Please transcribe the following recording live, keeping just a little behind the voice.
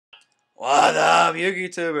What up,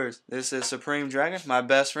 Yugi tubers? This is Supreme Dragon, my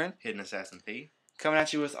best friend, Hidden Assassin P. coming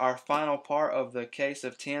at you with our final part of the case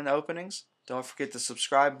of 10 openings. Don't forget the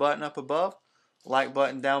subscribe button up above, like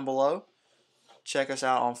button down below. Check us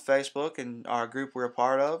out on Facebook and our group we're a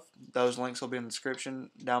part of. Those links will be in the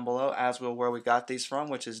description down below, as will where we got these from,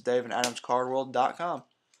 which is daveandadamscardworld.com.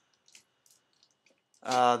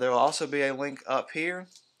 There will also be a link up here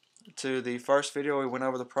to the first video we went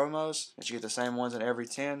over the promos. You get the same ones in every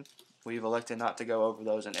 10. We've elected not to go over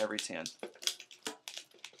those in every 10.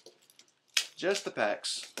 Just the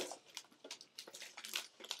packs.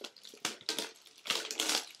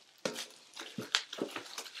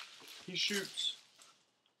 He shoots.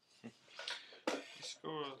 He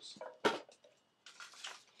scores.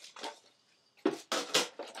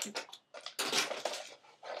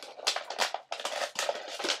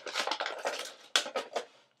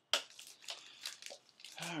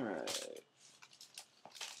 Alright.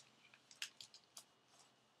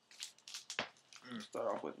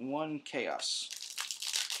 Start off with one chaos.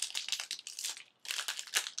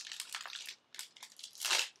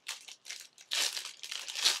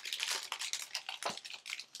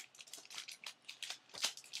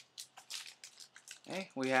 Okay,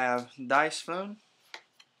 we have Dice Phone,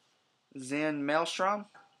 Zen Maelstrom,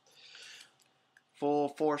 Full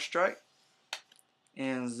Force Strike,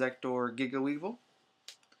 and Zector Giga Weevil,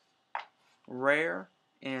 Rare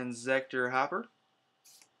and Zector Hopper,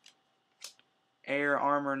 Air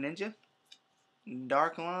Armor Ninja,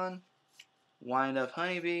 Darkline, Wind Up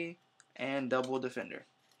Honeybee, and Double Defender.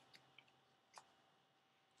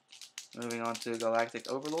 Moving on to Galactic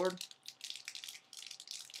Overlord.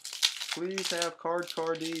 Please have Card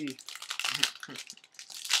D.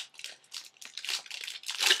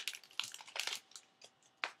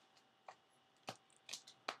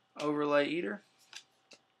 Overlay Eater,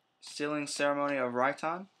 Sealing Ceremony of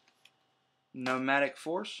Raiton, Nomadic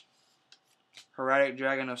Force, Heraldic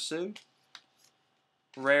Dragon of Su,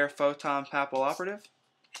 Rare Photon Papal Operative,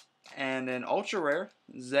 and an ultra rare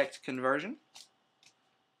Zect Conversion,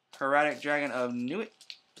 Heraldic Dragon of Nuit,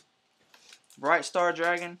 Bright Star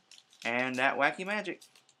Dragon, and that Wacky Magic.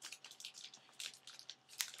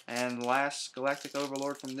 And last Galactic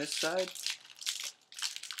Overlord from this side.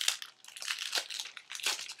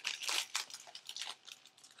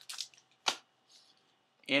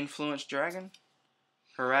 Influence Dragon,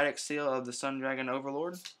 Heraldic Seal of the Sun Dragon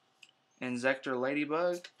Overlord, Inzector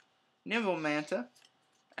Ladybug, Nimble Manta,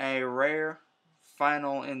 a rare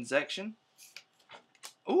Final Injection.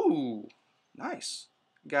 Ooh, nice.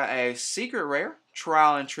 Got a secret rare,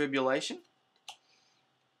 Trial and Tribulation,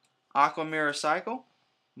 Aqua Mirror Cycle,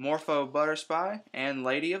 Morpho Butterspy, and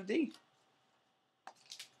Lady of D.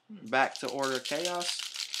 Back to Order Chaos.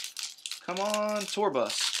 Come on,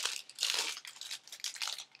 Tourbus.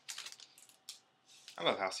 I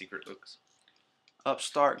love how secret looks.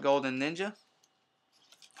 Upstart Golden Ninja,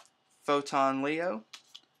 Photon Leo,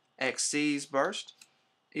 Xyz Burst,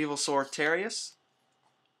 Evil Sortarius,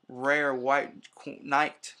 Rare White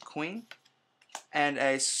Knight Queen, and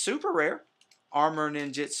a super rare Armor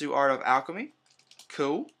Ninjutsu Art of Alchemy,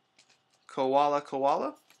 Cool,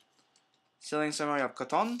 Koala, Sealing Ceremony of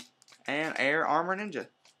Cotton, and Air Armor Ninja.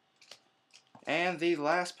 And the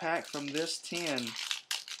last pack from this 10.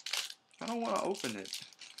 I don't want to open it.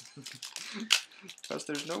 Because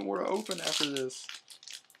there's no more to open after this.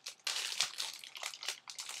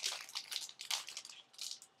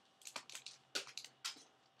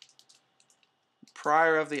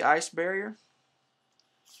 Prior of the Ice Barrier,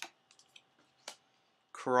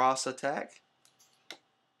 Cross Attack,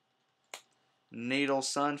 Needle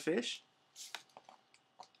Sunfish,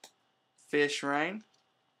 Fish Rain,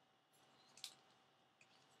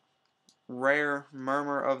 Rare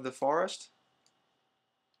Murmur of the Forest,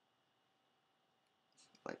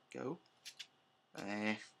 let go,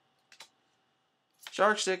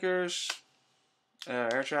 Shark Stickers,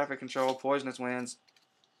 Air Traffic Control, Poisonous Winds,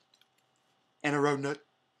 and a Road Nut.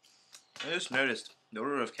 I just noticed the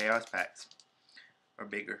Order of Chaos packs are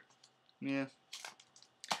bigger. Yeah.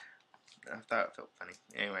 I thought it felt funny.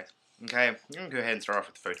 Anyways, okay, I'm going to go ahead and start off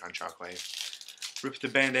with the Photon Shockwave. Rip the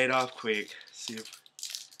Band-Aid off quick. See if...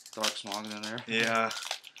 Dark Smog in there. Yeah.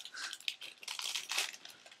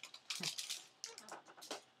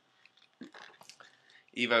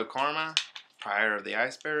 Evo Karma, Prior of the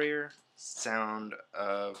Ice Barrier, Sound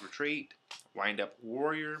of Retreat, Wind Up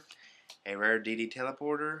Warrior, a rare DD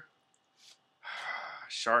Teleporter,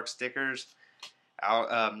 Shark Stickers,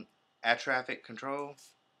 Air Traffic Control,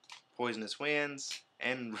 Poisonous Winds,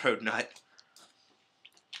 and Road Nut.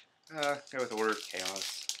 Go with Order of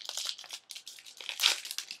Chaos.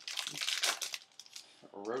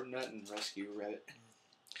 Rodent and Rescue Rabbit.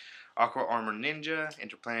 Aqua Armor Ninja,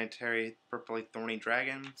 Interplanetary Purpley Thorny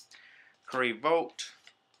Dragon, Curry Volt,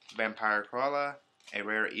 Vampire Koala, a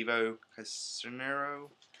rare Evo Casinero.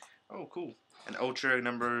 Oh, cool. An Ultra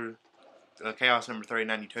Chaos number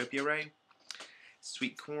 39 Utopia Ray,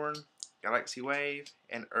 Sweet Corn, Galaxy Wave,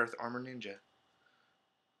 and Earth Armor Ninja.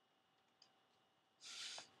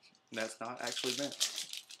 That's not actually bent.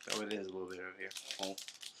 Oh, it is a little bit over here. Oh.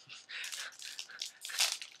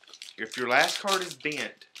 If your last card is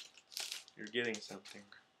bent, you're getting something.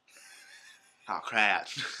 Oh, crap.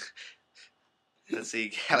 Let's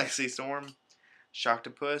see. Galaxy Storm,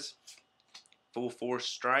 Shocktopus, Full Force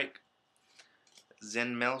Strike,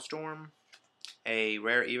 Zen Maelstrom, a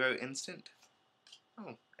rare Evo Instant,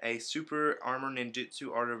 a Super Armor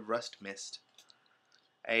Ninjutsu Art of Rust Mist,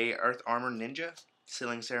 a Earth Armor Ninja,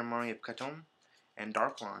 Sealing Ceremony of Katon, and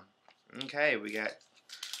Darklon. Okay, we got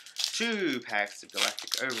 2 packs of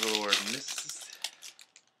Galactic Overlord, and this is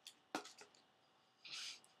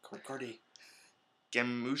Cardi.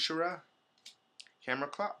 Gemushura,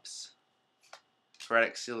 Cameraclops,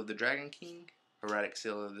 Heradic Seal of the Dragon King, Heradic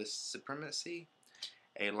Seal of the Supremacy,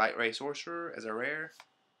 a Light Ray Sorcerer as a rare,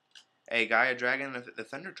 a Gaia Dragon of the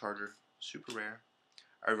Thunder Charger, super rare,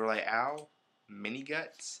 Overlay Owl, Mini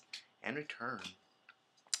Guts, and Return.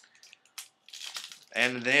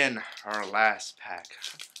 And then our last pack.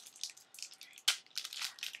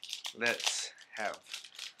 Let's have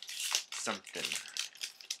something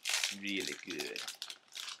really good.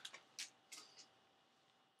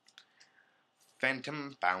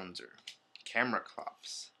 Phantom Bouncer,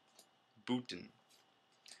 Cameraclops, Booten,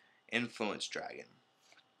 Influence Dragon,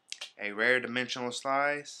 a rare Dimensional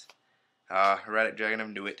Slice, Heradic Dragon of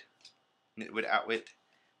Nitwit Outwit,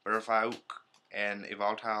 Butterfly Oak, and a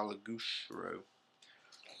Volatile Lagushro.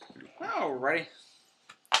 Alrighty.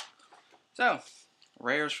 So,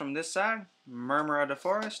 rares from this side: Murmur of the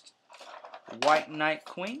Forest, White Knight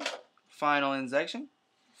Queen, Final Injection,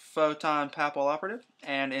 Photon Papal Operative,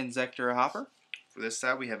 and Inzector Hopper. For this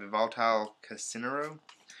side, we have a Volatile Casinero,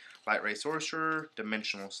 Light Ray Sorcerer,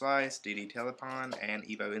 Dimensional Slice, DD Telepon, and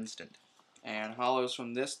Evo Instant. And hollows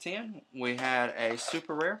from this tin, we had a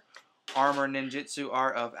super rare Armor Ninjutsu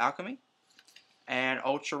Art of Alchemy, an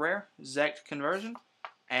ultra rare Zect Conversion,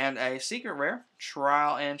 and a secret rare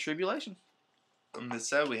Trial and Tribulation. On this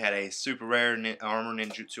side, we had a super rare Armor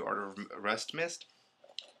Ninjutsu Art of Rust Mist,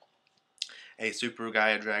 a super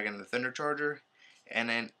Gaia Dragon of the Thunder Charger, and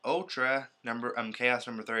an ultra Chaos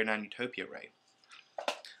number 39 Utopia Ray.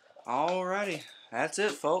 Alrighty, that's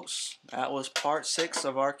it, folks. That was part 6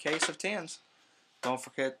 of our case of 10s. Don't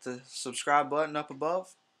forget the subscribe button up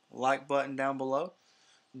above, like button down below.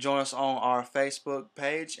 Join us on our Facebook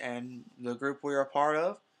page and the group we are a part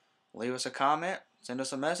of. Leave us a comment, send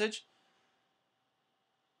us a message.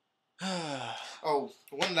 Oh,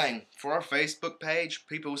 one thing. For our Facebook page,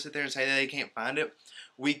 people will sit there and say that they can't find it.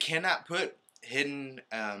 We cannot put Hidden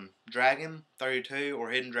Dragon 32 or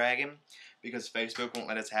Hidden Dragon because Facebook won't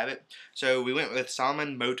let us have it. So we went with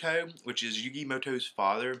Salmon Moto, which is Yugi Moto's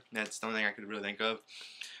father. That's the only thing I could really think of.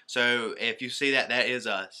 So if you see that, that is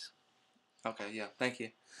us. Okay, yeah, thank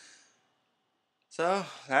you. So,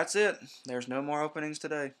 that's it. There's no more openings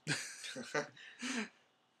today.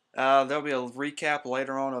 There'll be a recap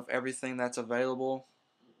later on of everything that's available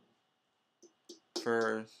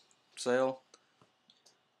for sale.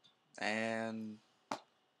 And I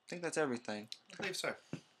think that's everything. I believe so.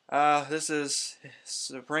 This is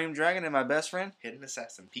Supreme Dragon and my best friend, Hidden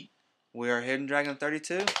Assassin Pete. We are Hidden Dragon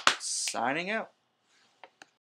 32, signing out.